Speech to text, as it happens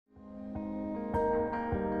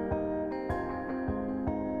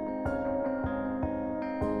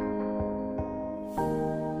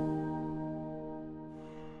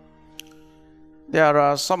There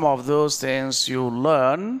are some of those things you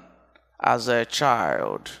learn as a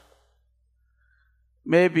child.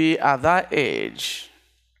 Maybe at that age,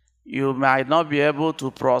 you might not be able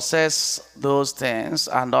to process those things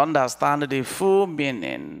and understand the full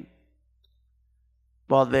meaning,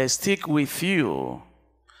 but they stick with you.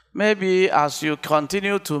 Maybe as you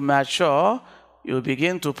continue to mature, you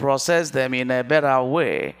begin to process them in a better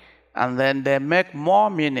way, and then they make more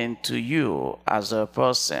meaning to you as a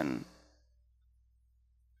person.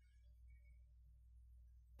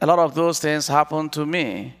 A lot of those things happened to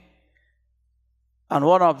me. And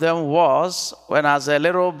one of them was when, as a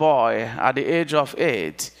little boy, at the age of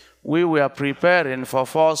 8, we were preparing for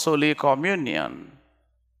First Holy Communion.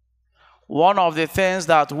 One of the things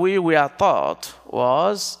that we were taught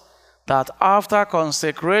was that after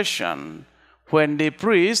consecration, when the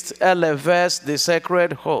priest elevates the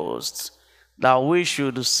sacred host, that we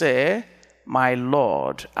should say, "My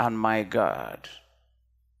Lord and my God."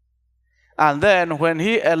 And then when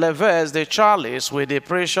he elevates the chalice with the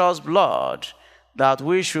precious blood, that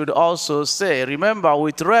we should also say, remember,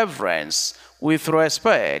 with reverence, with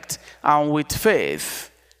respect, and with faith,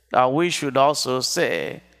 that we should also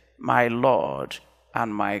say, "My Lord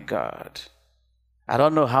and my God." I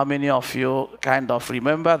don't know how many of you kind of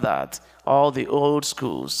remember that, all the old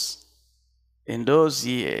schools in those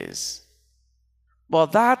years.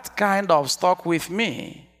 But that kind of stuck with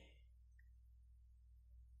me.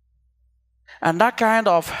 And that kind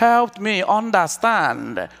of helped me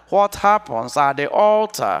understand what happens at the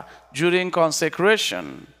altar during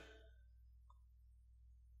consecration.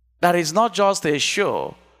 That is not just a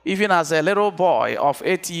show. Even as a little boy of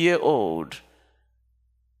 8-year-old,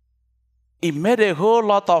 it made a whole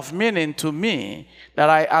lot of meaning to me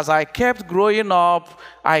that as I kept growing up,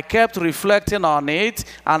 I kept reflecting on it,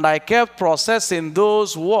 and I kept processing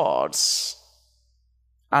those words.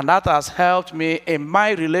 And that has helped me in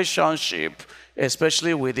my relationship,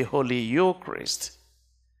 especially with the Holy Eucharist.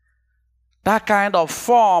 That kind of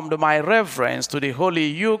formed my reverence to the Holy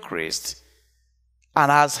Eucharist and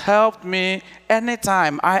has helped me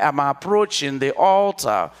anytime I am approaching the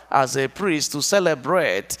altar as a priest to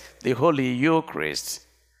celebrate the Holy Eucharist.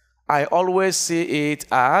 I always see it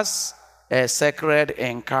as a sacred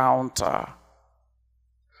encounter,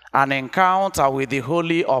 an encounter with the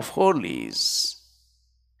Holy of Holies,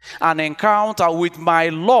 an encounter with my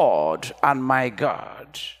Lord and my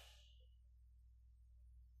God.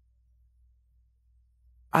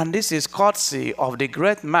 And this is courtesy of the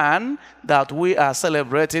great man that we are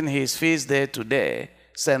celebrating his feast day today,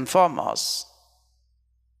 St. Thomas,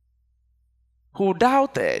 who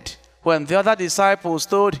doubted when the other disciples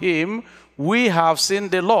told him, "We have seen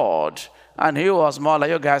the Lord." And he was more like,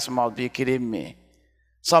 "You guys must be kidding me.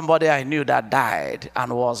 Somebody I knew that died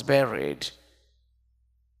and was buried.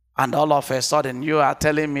 And all of a sudden you are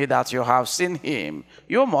telling me that you have seen him.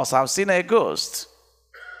 You must have seen a ghost."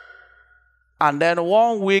 And then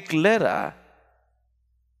 1 week later,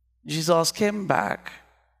 Jesus came back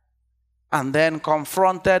and then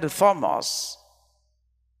confronted Thomas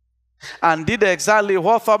and did exactly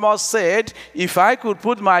what Thomas said. "If I could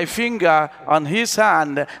put my finger on his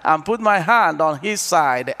hand and put my hand on his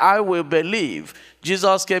side, I will believe."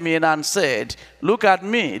 Jesus came in and said, "Look at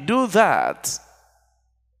me, do that.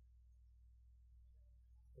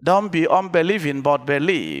 Don't be unbelieving, but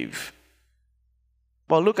believe."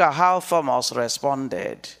 But look at how Thomas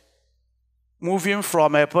responded, moving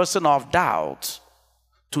from a person of doubt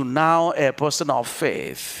to now a person of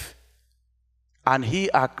faith. And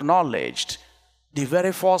he acknowledged, the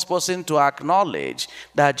very first person to acknowledge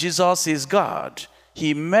that Jesus is God.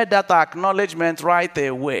 He made that acknowledgement right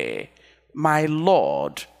away, "My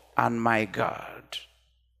Lord and my God."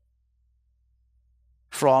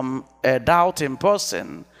 From a doubting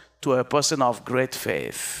person to a person of great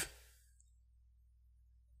faith.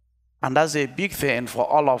 And that's a big thing for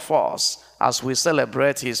all of us as we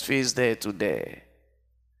celebrate his feast day today.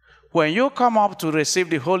 When you come up to receive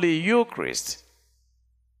the Holy Eucharist,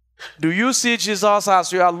 do you see Jesus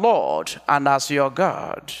as your Lord and as your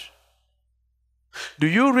God? Do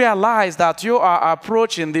you realize that you are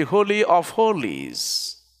approaching the Holy of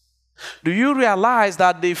Holies? Do you realize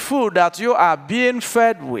that the food that you are being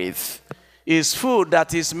fed with is food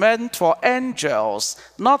that is meant for angels,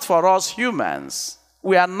 not for us humans?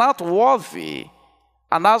 We are not worthy.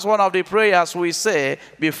 And that's one of the prayers we say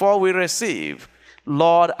before we receive.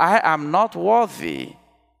 "Lord, I am not worthy.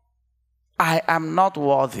 I am not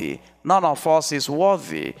worthy." None of us is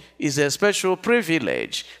worthy. It's a special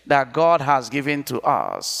privilege that God has given to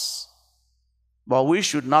us. But we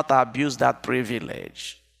should not abuse that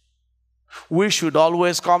privilege. We should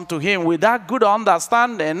always come to him with that good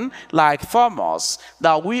understanding, like Thomas,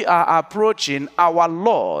 that we are approaching our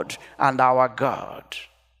Lord and our God.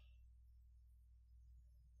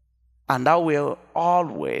 And that will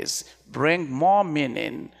always bring more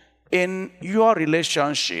meaning in your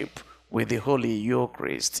relationship with the Holy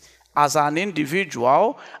Eucharist as an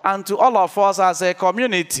individual and to all of us as a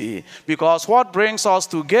community, because what brings us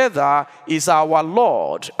together is our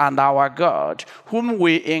Lord and our God, whom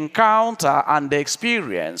we encounter and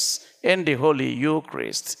experience in the Holy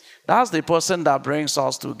Eucharist. That's the person that brings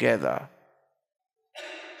us together.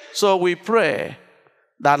 So we pray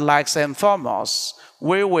that, like St. Thomas,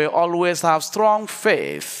 we will always have strong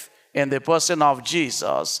faith in the person of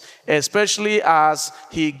Jesus, especially as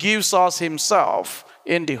he gives us himself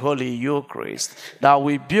in the Holy Eucharist, that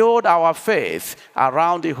we build our faith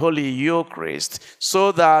around the Holy Eucharist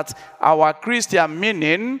so that our Christian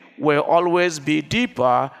meaning will always be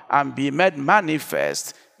deeper and be made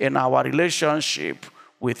manifest in our relationship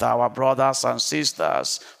with our brothers and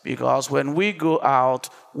sisters. Because when we go out,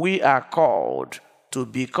 we are called to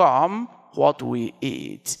become what we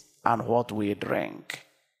eat and what we drink.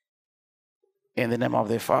 In the name of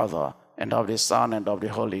the Father, and of the Son, and of the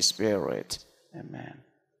Holy Spirit. Amen.